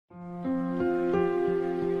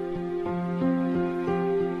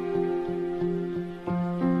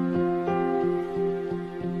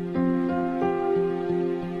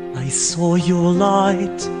saw your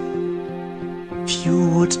light. If you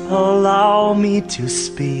would allow me to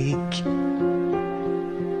speak,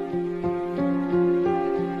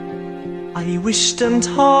 I wished and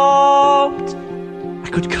hoped I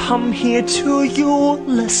could come here to you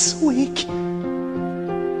last week.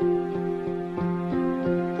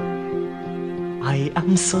 I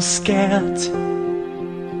am so scared.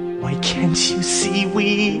 Why can't you see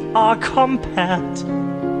we are compared?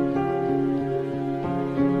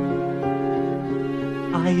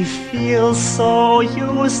 I feel so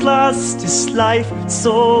useless, this life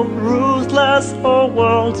so ruthless, a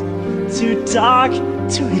world too dark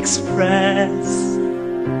to express.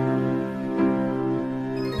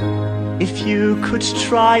 If you could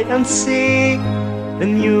try and see,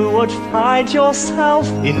 then you would find yourself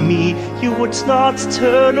in me. You would not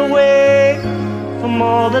turn away from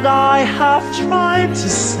all that I have tried to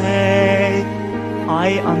say.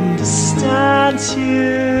 I understand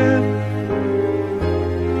you.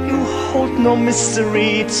 You hold no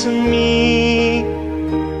mystery to me.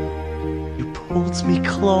 You pulled me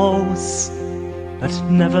close, but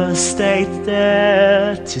never stayed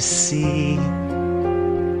there to see.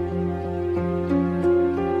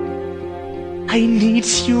 I need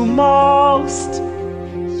you most.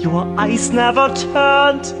 Your eyes never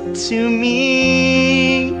turned to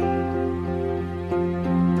me.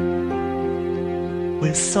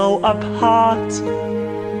 We're so apart.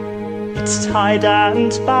 It's tied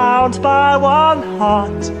and bound by one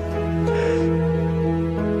heart.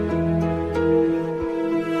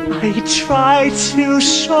 I try to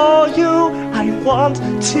show you, I want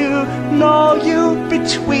to know you.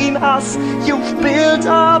 Between us, you've built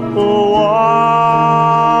up a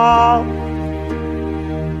wall.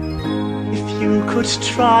 If you could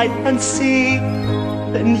try and see,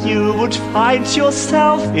 then you would find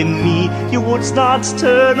yourself in me. You would not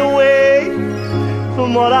turn away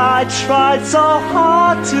from what I tried so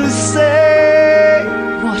hard to say.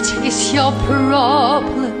 What is your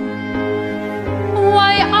problem?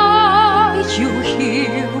 Why are you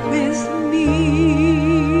here with me?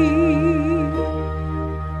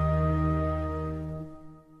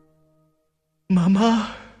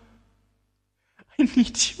 Mama, I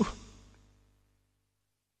need you.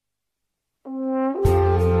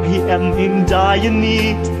 I am in dire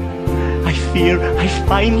need. I fear I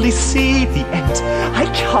finally see the end. I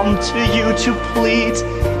come to you to plead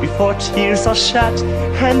before tears are shed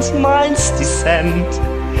and minds descend.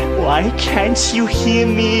 Why can't you hear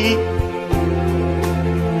me?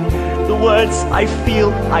 The words I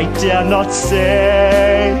feel I dare not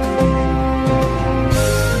say.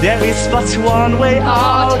 There is but one way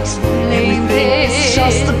out. Everything is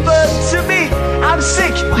just a burden to me. I'm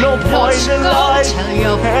sick, no point in life.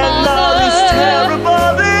 And now this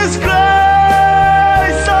terrible disgrace.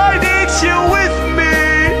 I need you with me.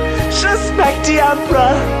 Just back the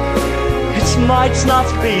umbrella. It might not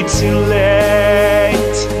be too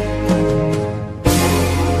late.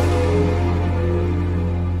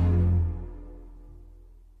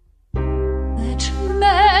 That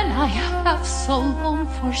man I have so long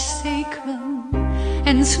forsaken,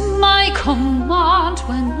 and my command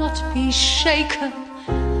will not be shaken.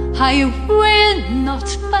 I will not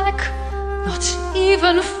back, not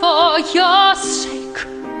even for your sake.